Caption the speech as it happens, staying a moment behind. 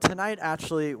tonight,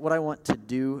 actually, what I want to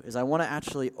do is I want to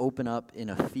actually open up in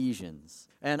Ephesians.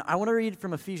 And I want to read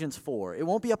from Ephesians 4. It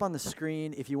won't be up on the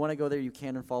screen. If you want to go there, you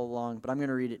can and follow along, but I'm going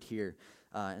to read it here.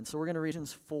 And so we're going to read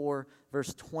Ephesians 4,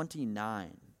 verse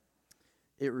 29.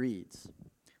 It reads,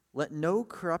 "Let no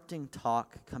corrupting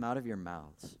talk come out of your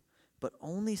mouths, but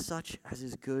only such as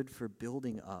is good for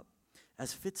building up,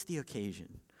 as fits the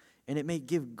occasion, and it may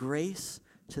give grace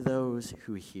to those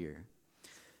who hear."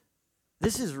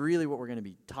 This is really what we're going to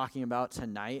be talking about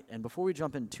tonight. And before we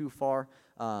jump in too far,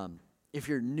 if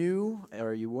you're new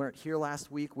or you weren't here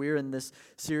last week, we're in this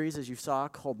series, as you saw,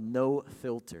 called No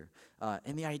Filter.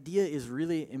 And the idea is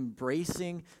really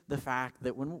embracing the fact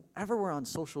that whenever we're on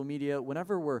social media,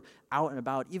 whenever we're out and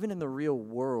about, even in the real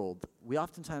world, we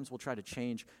oftentimes will try to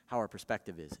change how our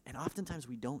perspective is. And oftentimes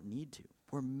we don't need to.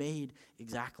 We're made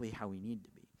exactly how we need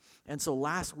to be. And so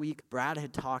last week, Brad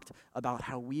had talked about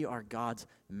how we are God's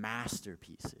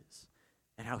masterpieces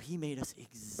and how he made us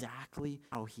exactly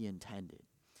how he intended.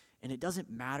 And it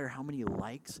doesn't matter how many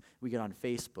likes we get on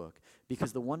Facebook,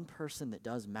 because the one person that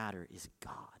does matter is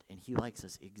God, and he likes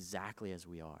us exactly as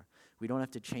we are. We don't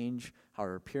have to change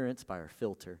our appearance by our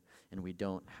filter, and we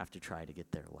don't have to try to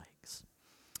get their likes.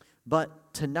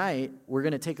 But tonight, we're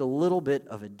going to take a little bit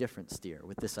of a different steer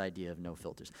with this idea of no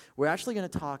filters. We're actually going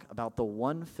to talk about the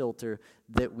one filter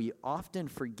that we often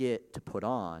forget to put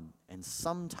on, and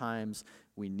sometimes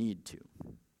we need to.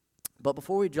 But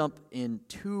before we jump in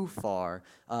too far,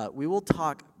 we will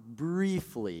talk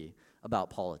briefly about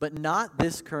politics, but not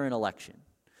this current election.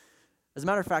 As a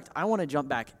matter of fact, I want to jump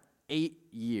back 8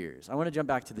 years. I want to jump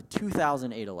back to the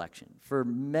 2008 election. For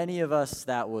many of us,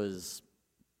 that was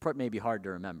maybe hard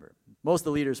to remember. Most of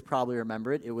the leaders probably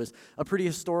remember it. It was a pretty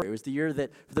historic. It was the year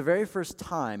that, for the very first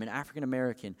time, an African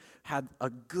American had a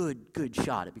good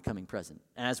shot at becoming president.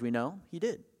 And as we know, he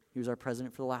did. He was our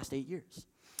president for the last 8 years.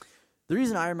 The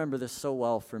reason I remember this so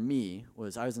well for me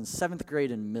was I was in 7th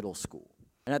grade in middle school.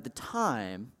 And at the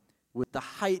time, with the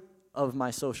height of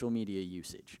my social media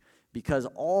usage, because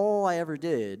all I ever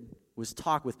did was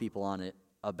talk with people on it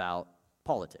about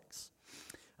politics.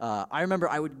 I remember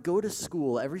I would go to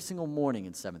school every single morning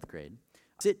in 7th grade,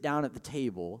 sit down at the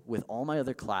table with all my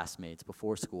other classmates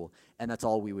before school, and that's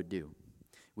all we would do.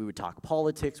 We would talk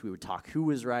politics, we would talk who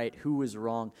was right, who was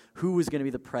wrong, who was going to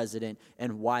be the president,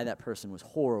 and why that person was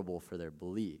horrible for their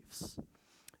beliefs.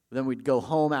 Then we'd go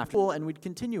home after school, and we'd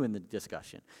continue in the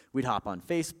discussion. We'd hop on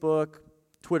Facebook.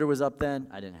 Twitter was up then.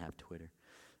 I didn't have Twitter.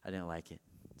 I didn't like it.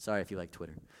 Sorry if you like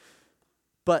Twitter.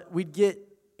 But we'd get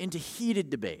into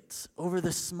heated debates over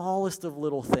the smallest of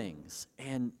little things,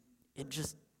 and it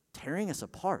just tearing us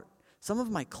apart. Some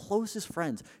of my closest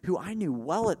friends, who I knew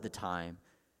well at the time,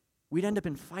 we'd end up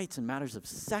in fights in matters of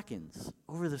seconds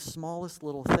over the smallest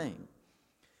little thing.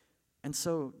 And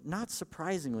so, not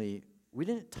surprisingly, we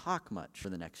didn't talk much for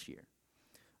the next year.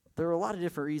 There were a lot of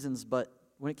different reasons, but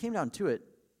when it came down to it,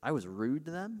 I was rude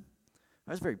to them,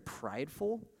 I was very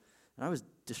prideful, and I was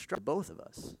distracted, both of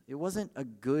us. It wasn't a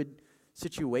good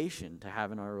situation to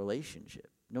have in our relationship.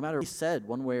 No matter what he said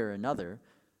one way or another,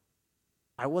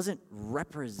 I wasn't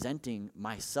representing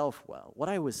myself well. What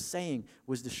I was saying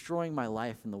was destroying my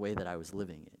life in the way that I was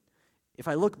living it. If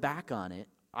I look back on it,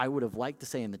 I would have liked to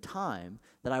say in the time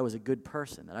that I was a good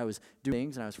person, that I was doing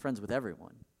things and I was friends with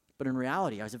everyone. But in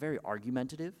reality, I was a very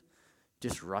argumentative,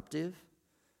 disruptive,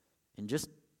 and just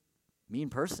mean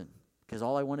person, because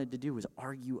all I wanted to do was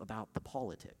argue about the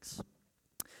politics.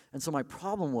 And so my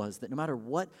problem was that no matter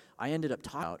what I ended up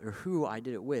talking about or who I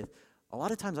did it with, a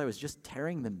lot of times I was just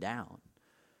tearing them down.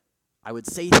 I would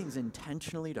say things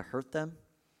intentionally to hurt them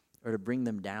or to bring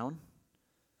them down.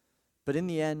 But in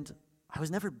the end, I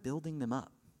was never building them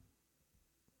up.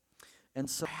 And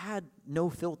so I had no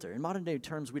filter. In modern day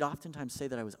terms, we'd oftentimes say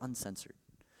that I was uncensored.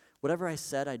 Whatever I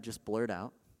said, I'd just blurt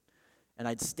out, and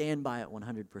I'd stand by it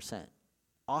 100%.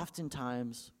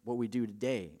 Oftentimes, what we do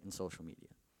today in social media.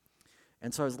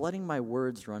 And so I was letting my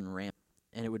words run rampant,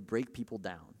 and it would break people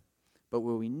down. But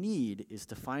what we need is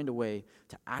to find a way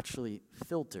to actually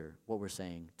filter what we're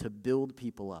saying, to build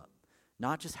people up,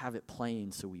 not just have it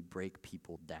plain so we break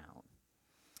people down.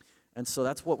 And so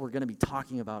that's what we're going to be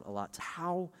talking about a lot.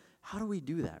 How do we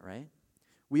do that, right?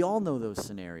 We all know those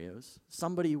scenarios.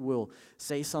 Somebody will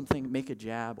say something, make a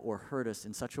jab, or hurt us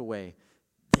in such a way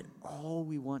that all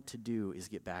we want to do is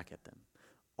get back at them.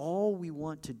 All we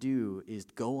want to do is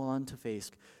go on to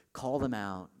Facebook, call them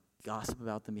out, gossip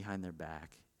about them behind their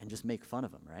back, and just make fun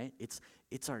of them, right?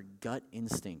 It's our gut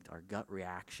instinct, our gut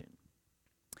reaction.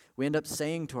 We end up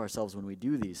saying to ourselves when we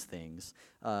do these things,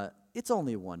 it's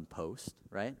only one post,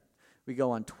 right? We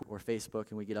go on Twitter or Facebook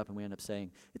and we get up and we end up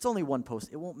saying, it's only one post,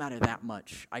 it won't matter that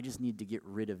much, I just need to get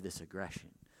rid of this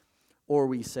aggression. Or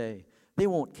we say, they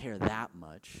won't care that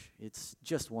much. It's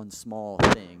just one small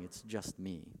thing. It's just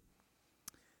me.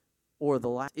 Or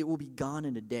it will be gone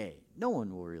in a day. No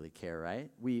one will really care, right?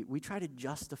 We try to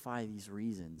justify these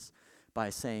reasons by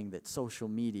saying that social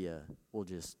media will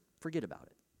just forget about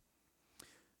it.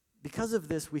 Because of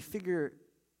this, we figure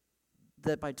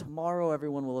that by tomorrow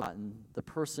everyone will have forgotten, the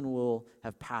person will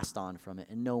have passed on from it,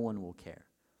 and no one will care.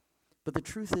 But the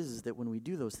truth is that when we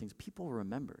do those things, people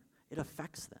remember. It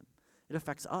affects them. It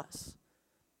affects us.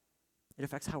 It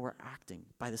affects how we're acting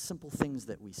by the simple things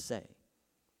that we say.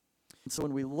 And so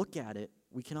when we look at it,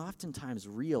 we can oftentimes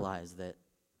realize that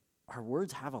our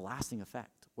words have a lasting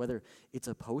effect, whether it's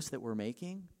a post that we're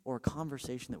making or a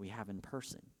conversation that we have in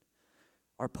person.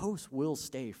 Our posts will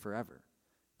stay forever.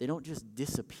 They don't just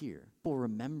disappear. People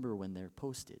remember when they're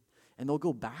posted, and they'll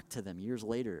go back to them years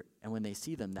later, and when they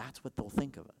see them, that's what they'll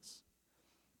think of us.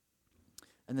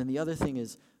 And then the other thing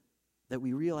is that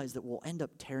we realize that we'll end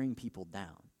up tearing people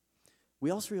down. We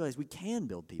also realize we can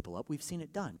build people up. We've seen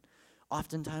it done.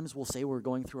 Oftentimes we'll say we're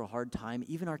going through a hard time,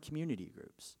 even our community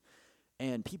groups.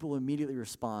 And people immediately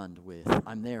respond with,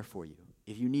 I'm there for you.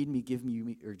 If you need me,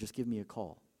 just give me a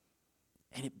call.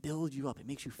 And it builds you up. It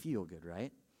makes you feel good,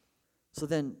 right? So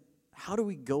then, how do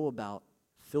we go about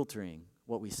filtering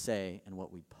what we say and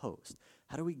what we post?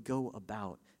 How do we go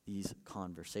about these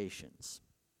conversations?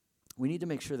 We need to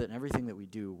make sure that in everything that we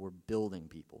do, we're building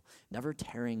people, never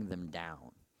tearing them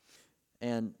down.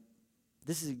 And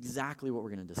this is exactly what we're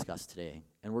going to discuss today.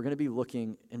 And we're going to be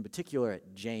looking in particular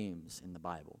at James in the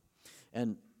Bible.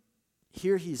 And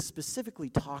here he's specifically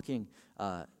talking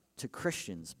to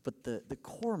Christians, but the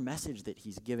core message that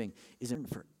he's giving is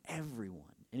for everyone.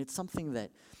 And it's something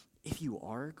that, if you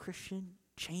are a Christian,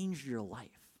 changed your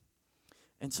life.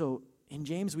 And so in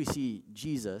James we see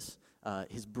Jesus,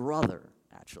 his brother,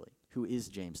 actually, who is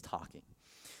James talking.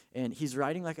 And he's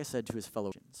writing, like I said, to his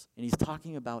fellow Christians. And he's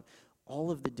talking about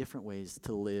all of the different ways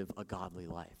to live a godly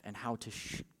life and how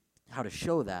to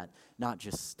show that, not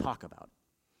just talk about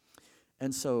it.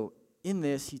 And so in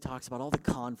this, he talks about all the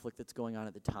conflict that's going on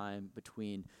at the time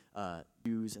between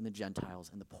Jews and the Gentiles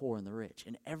and the poor and the rich.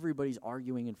 And everybody's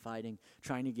arguing and fighting,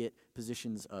 trying to get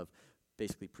positions of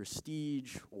basically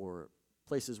prestige or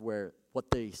places where what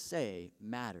they say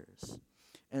matters.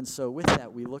 And so with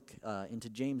that, we look into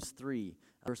James 3,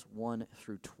 verse 1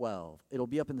 through 12. It'll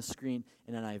be up in the screen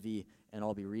in NIV, and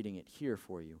I'll be reading it here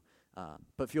for you.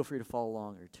 But feel free to follow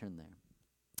along or turn there.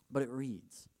 But it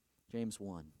reads, James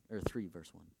 3,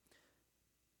 verse 1.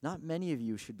 Not many of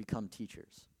you should become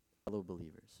teachers, fellow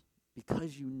believers,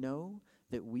 because you know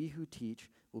that we who teach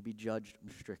will be judged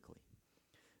strictly.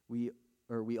 We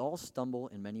all stumble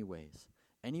in many ways.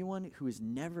 Anyone who is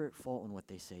never at fault in what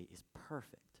they say is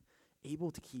perfect,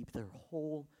 able to keep their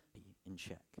whole body in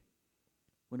check.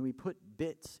 When we put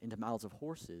bits into mouths of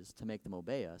horses to make them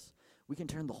obey us, we can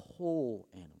turn the whole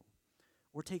animal.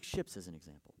 Or take ships as an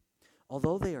example.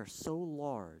 Although they are so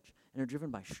large and are driven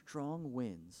by strong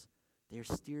winds, they are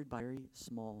steered by a very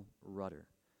small rudder,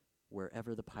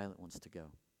 wherever the pilot wants to go.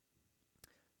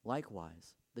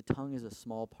 Likewise, the tongue is a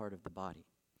small part of the body,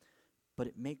 but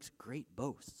it makes great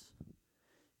boasts.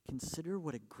 Consider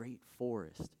what a great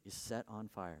forest is set on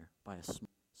fire by a small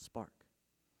spark.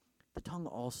 The tongue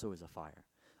also is a fire,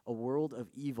 a world of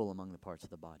evil among the parts of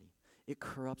the body. It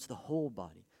corrupts the whole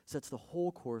body, sets the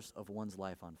whole course of one's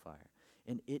life on fire,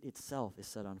 and it itself is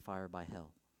set on fire by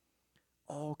hell.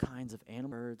 All kinds of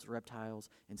animals, birds, reptiles,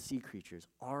 and sea creatures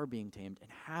are being tamed and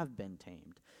have been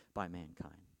tamed by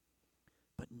mankind.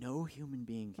 But no human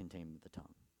being can tame the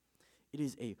tongue. It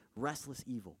is a restless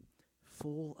evil,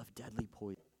 full of deadly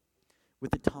poison.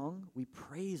 With the tongue, we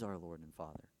praise our Lord and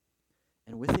Father,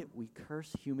 and with it we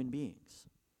curse human beings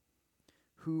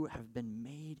who have been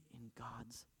made in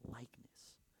God's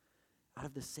likeness. Out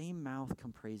of the same mouth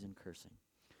come praise and cursing.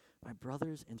 My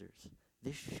brothers and sisters,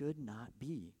 this should not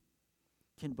be.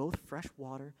 Can both fresh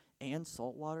water and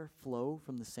salt water flow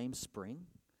from the same spring?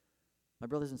 My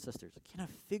brothers and sisters, can a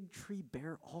fig tree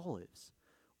bear olives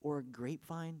or a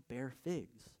grapevine bear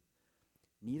figs?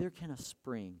 Neither can a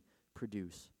spring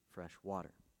produce fresh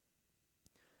water.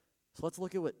 So let's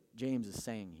look at what James is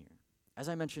saying here. As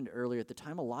I mentioned earlier, at the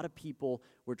time, a lot of people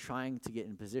were trying to get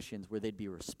in positions where they'd be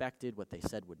respected, what they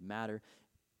said would matter,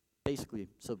 basically,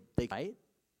 so they could fight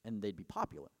and they'd be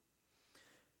popular.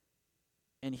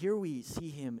 And here we see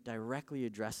him directly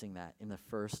addressing that in the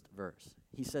first verse.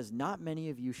 He says, not many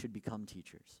of you should become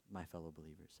teachers, my fellow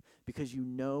believers, because you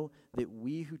know that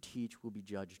we who teach will be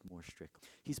judged more strictly.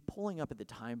 He's pulling up at the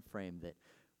time frame that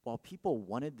while people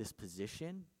wanted this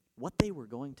position, what they were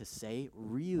going to say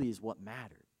really is what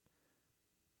mattered.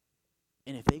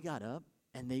 And if they got up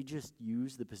and they just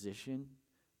use the position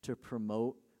to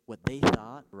promote what they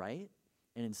thought right,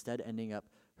 and instead ending up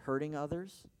hurting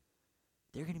others,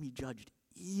 they're going to be judged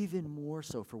even more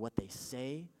so for what they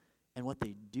say and what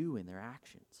they do in their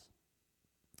actions.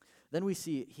 Then we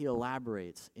see he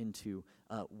elaborates into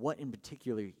what in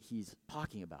particular he's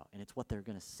talking about, and it's what they're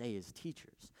going to say as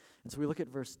teachers. And so we look at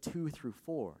verse 2 through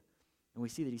 4, and we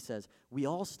see that he says, we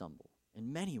all stumble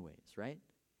in many ways, right?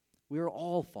 We are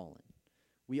all fallen.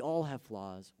 We all have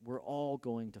flaws. We're all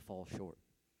going to fall short.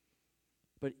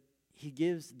 But he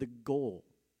gives the goal,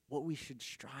 what we should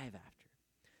strive after.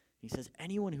 He says,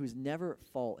 anyone who's never at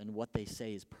fault in what they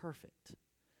say is perfect,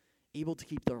 able to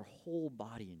keep their whole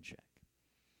body in check.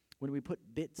 When we put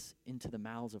bits into the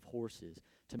mouths of horses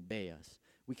to obey us,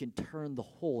 we can turn the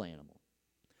whole animal.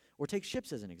 Or take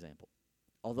ships as an example.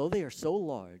 Although they are so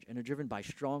large and are driven by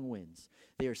strong winds,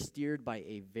 they are steered by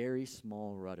a very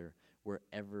small rudder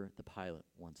wherever the pilot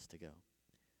wants to go.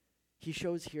 He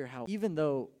shows here how even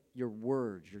though your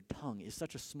words, your tongue, is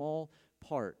such a small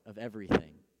part of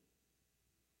everything,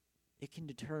 it can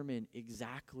determine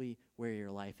exactly where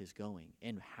your life is going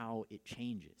and how it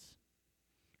changes.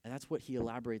 And that's what he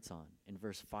elaborates on in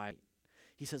verse 5.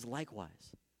 He says,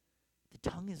 likewise, the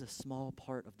tongue is a small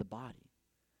part of the body,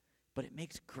 but it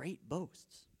makes great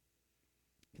boasts.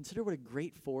 Consider what a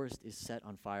great forest is set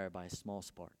on fire by a small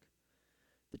spark.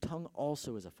 The tongue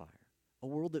also is a fire, a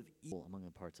world of evil among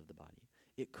the parts of the body.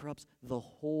 It corrupts the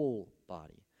whole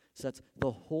body, sets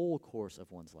the whole course of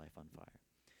one's life on fire,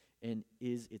 and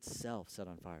is itself set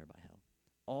on fire by hell.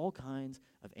 All kinds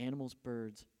of animals,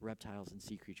 birds, reptiles, and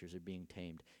sea creatures are being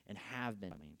tamed and have been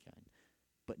by mankind,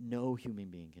 but no human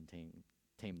being can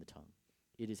tame the tongue.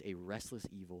 It is a restless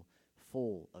evil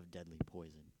full of deadly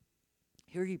poison.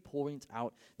 Here he points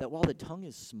out that while the tongue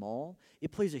is small,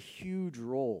 it plays a huge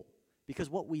role because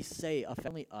what we say affects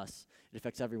only us, it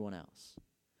affects everyone else.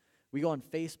 We go on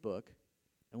Facebook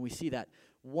and we see that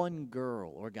one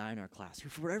girl or guy in our class who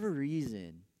for whatever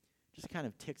reason just kind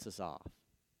of ticks us off.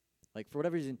 Like for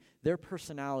whatever reason, their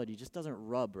personality just doesn't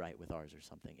rub right with ours or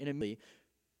something. And immediately,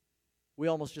 we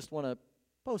almost just want to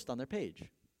post on their page.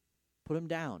 Put them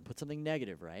down, put something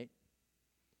negative, right?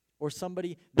 Or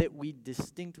somebody that we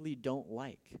distinctly don't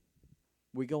like.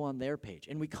 We go on their page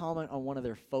and we comment on one of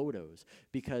their photos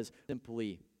because we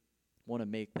simply want to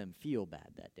make them feel bad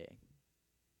that day.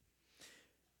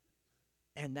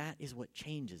 And that is what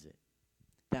changes it.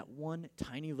 That one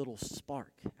tiny little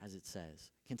spark, as it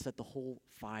says, can set the whole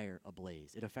fire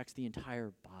ablaze. It affects the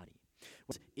entire body. I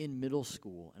was in middle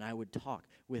school, and I would talk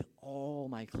with all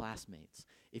my classmates.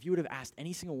 If you would have asked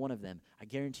any single one of them, I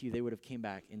guarantee you they would have came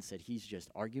back and said, he's just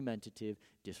argumentative,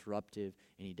 disruptive,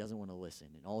 and he doesn't want to listen,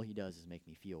 and all he does is make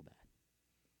me feel bad.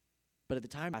 But at the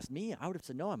time, asked me, I would have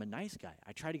said, no, I'm a nice guy.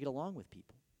 I try to get along with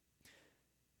people.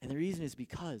 And the reason is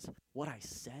because what I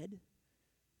said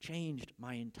changed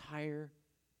my entire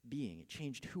being. It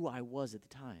changed who I was at the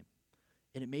time.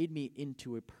 And it made me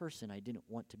into a person I didn't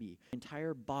want to be. My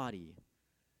entire body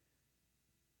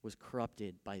was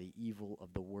corrupted by the evil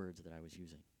of the words that I was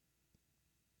using.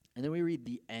 And then we read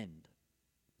the end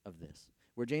of this,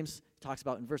 where James talks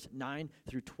about in verse 9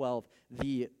 through 12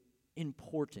 the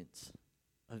importance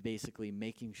of basically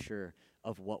making sure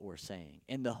of what we're saying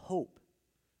and the hope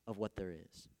of what there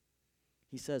is.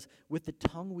 He says, with the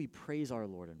tongue we praise our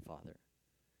Lord and Father,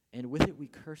 and with it we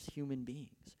curse human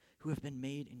beings who have been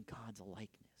made in God's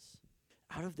likeness.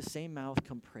 Out of the same mouth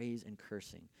come praise and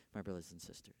cursing, my brothers and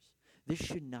sisters. This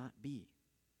should not be.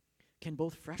 Can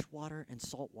both fresh water and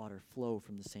salt water flow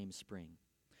from the same spring?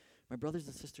 My brothers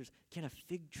and sisters, can a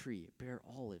fig tree bear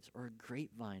olives or a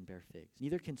grapevine bear figs?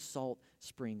 Neither can salt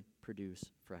spring produce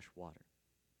fresh water.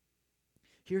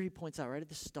 Here he points out right at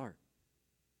the start,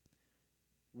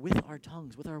 with our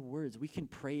tongues, with our words, we can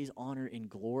praise, honor, and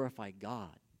glorify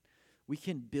God. We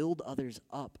can build others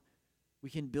up. We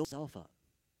can build ourselves up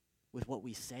with what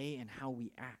we say and how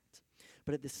we act.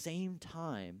 But at the same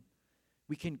time,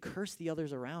 we can curse the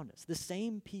others around us, the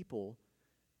same people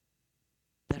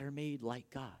that are made like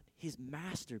God, his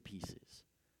masterpieces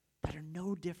that are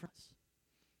no different.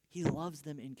 He loves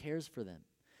them and cares for them.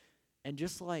 And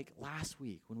just like last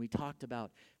week when we talked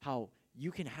about how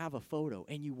you can have a photo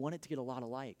and you want it to get a lot of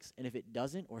likes, and if it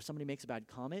doesn't or somebody makes a bad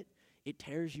comment, it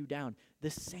tears you down. The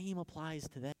same applies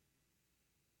to them.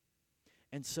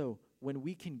 And so when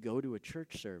we can go to a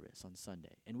church service on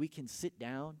Sunday and we can sit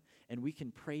down and we can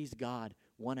praise God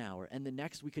 1 hour, and the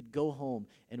next we could go home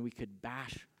and we could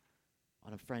bash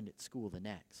on a friend at school the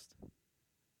next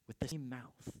with the same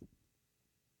mouth.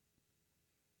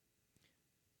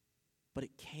 But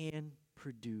it can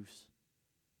produce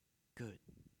good.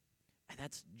 And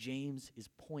That's James's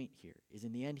point here, is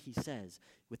in the end he says,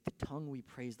 with the tongue we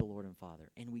praise the Lord and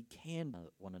Father, and we can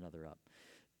one another up.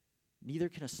 Neither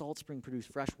can a salt spring produce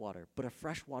fresh water, but a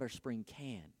freshwater spring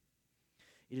can.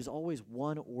 It is always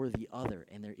one or the other,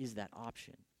 and there is that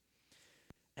option.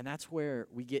 And that's where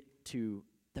we get to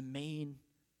the main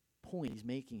point he's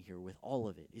making here with all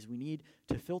of it, is we need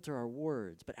to filter our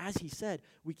words. But as he said,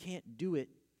 we can't do it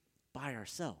by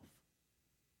ourselves.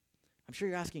 I'm sure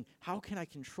you're asking, how can I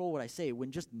control what I say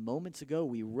when just moments ago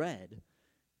we read,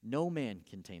 no man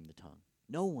can tame the tongue.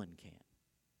 No one can.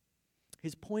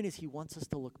 His point is he wants us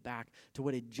to look back to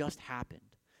what had just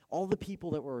happened. All the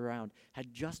people that were around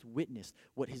had just witnessed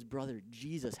what his brother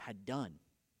Jesus had done.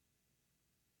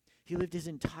 He lived his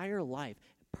entire life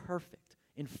perfect,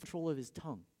 in control of his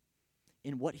tongue.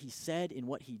 In what he said, in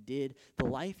what he did, the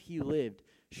life he lived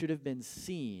should have been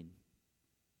seen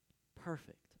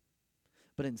perfect.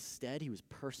 But instead, he was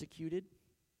persecuted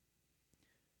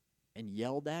and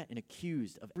yelled at and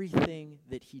accused of everything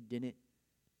that he didn't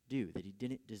do, that he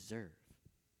didn't deserve.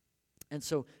 And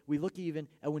so we look even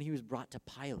at when he was brought to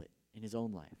Pilate in his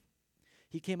own life.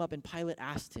 He came up and Pilate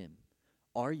asked him,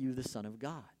 "Are you the Son of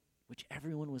God?" Which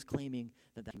everyone was claiming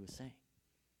that he was saying.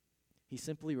 He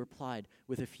simply replied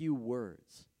with a few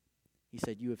words. He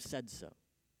said, "You have said so."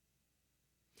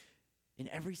 In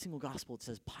every single gospel, it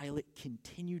says Pilate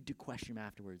continued to question him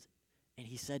afterwards, and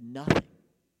he said nothing.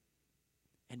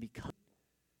 And because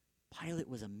Pilate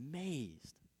was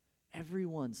amazed,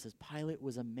 everyone says Pilate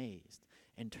was amazed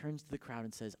and turns to the crowd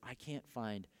and says, "I can't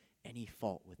find any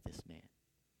fault with this man."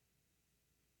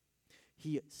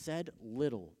 He said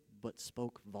little but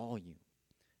spoke volume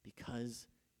because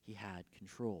he had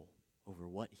control over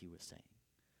what he was saying.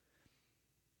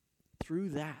 Through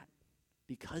that,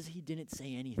 because he didn't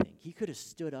say anything, he could have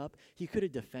stood up, he could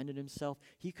have defended himself,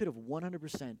 he could have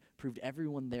 100% proved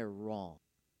everyone there wrong.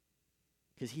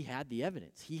 Because he had the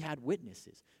evidence, he had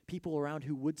witnesses, people around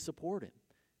who would support him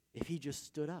if he just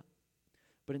stood up.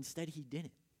 But instead he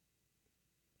didn't.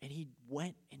 And he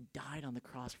went and died on the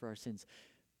cross for our sins,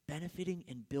 benefiting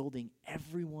and building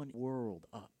everyone in the world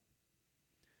up,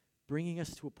 bringing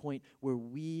us to a point where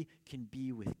we can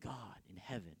be with God in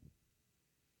heaven.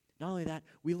 Not only that,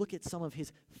 we look at some of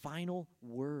his final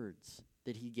words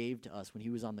that he gave to us when he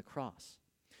was on the cross.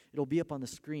 It'll be up on the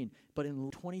screen, but in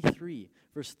Luke 23,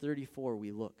 verse 34,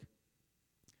 we look.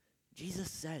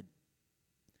 Jesus said,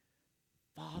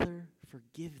 "Father,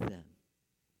 forgive them,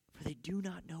 for they do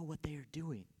not know what they are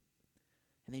doing."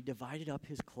 And they divided up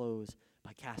his clothes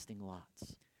by casting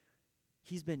lots.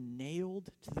 He's been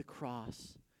nailed to the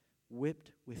cross,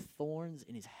 whipped with thorns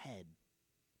in his head,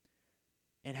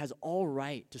 and has all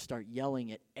right to start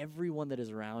yelling at everyone that is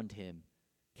around him,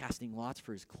 casting lots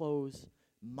for his clothes,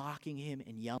 mocking him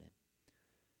and yelling.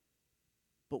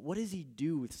 But what does he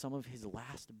do with some of his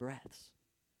last breaths?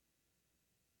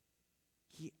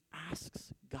 He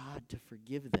asks God to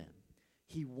forgive them.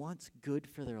 He wants good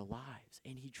for their lives,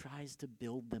 and he tries to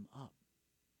build them up,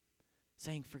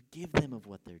 saying, "Forgive them of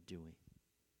what they're doing.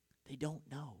 They don't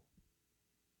know."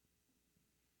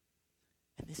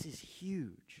 And this is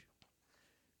huge,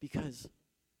 because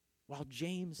while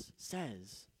James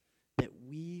says that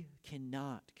we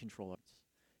cannot control us,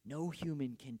 no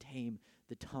human can tame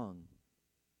the tongue,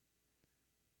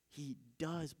 he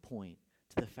does point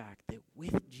to the fact that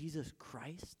with Jesus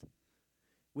Christ,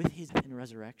 with his death and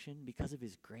resurrection, because of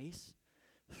his grace,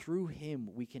 through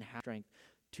him we can have strength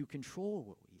to control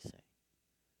what we say,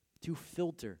 to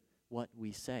filter what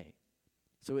we say.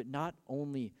 So it not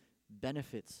only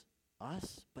benefits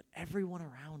us, but everyone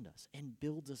around us, and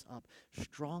builds us up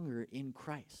stronger in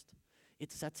Christ.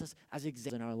 It sets us as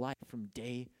examples in our life from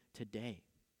day to day.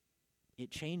 It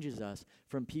changes us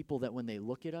from people that when they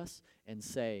look at us and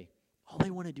say, all they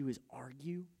want to do is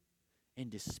argue and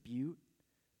dispute,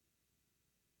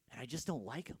 and I just don't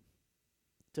like him,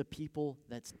 to people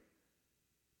that's,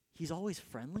 he's always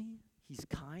friendly, he's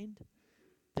kind,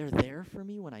 they're there for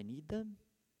me when I need them,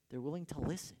 they're willing to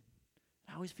listen.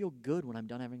 I always feel good when I'm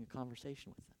done having a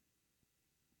conversation with them.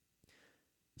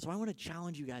 So I want to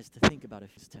challenge you guys to think about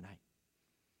it tonight.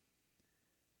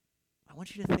 I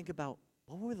want you to think about,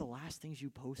 what were the last things you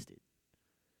posted?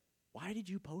 Why did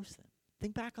you post them?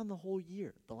 Think back on the whole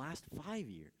year, the last 5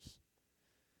 years.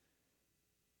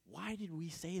 Why did we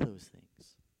say those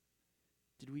things?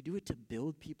 Did we do it to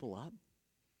build people up?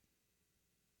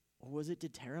 Or was it to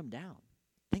tear them down?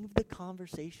 Think of the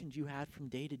conversations you had from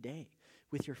day to day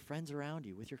with your friends around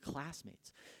you, with your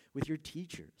classmates, with your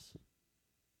teachers.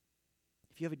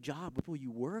 If you have a job, with people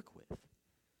you work with.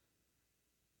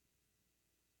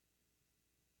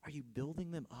 Are you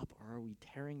building them up, or are we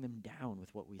tearing them down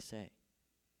with what we say?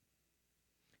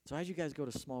 So as you guys go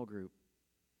to small group,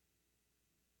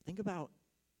 think about,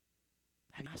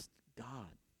 have you asked God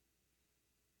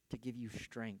to give you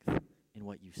strength in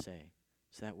what you say,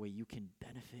 so that way you can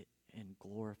benefit and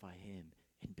glorify Him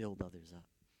and build others up?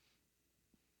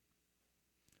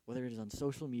 Whether it is on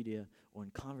social media or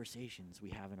in conversations we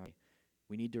have in our life,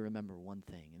 we need to remember one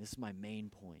thing, and this is my main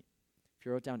point. If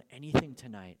you wrote down anything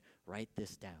tonight, write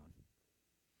this down.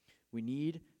 We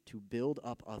need to build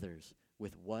up others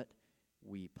with what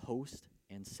we post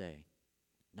and say,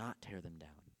 not tear them down.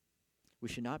 We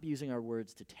should not be using our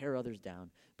words to tear others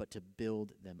down, but to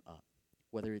build them up,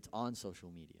 whether it's on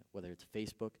social media, whether it's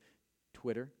Facebook,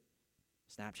 Twitter,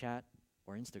 Snapchat,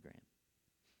 or Instagram.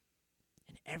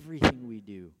 In everything we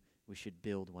do, we should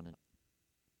build one another.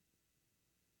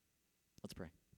 Let's pray.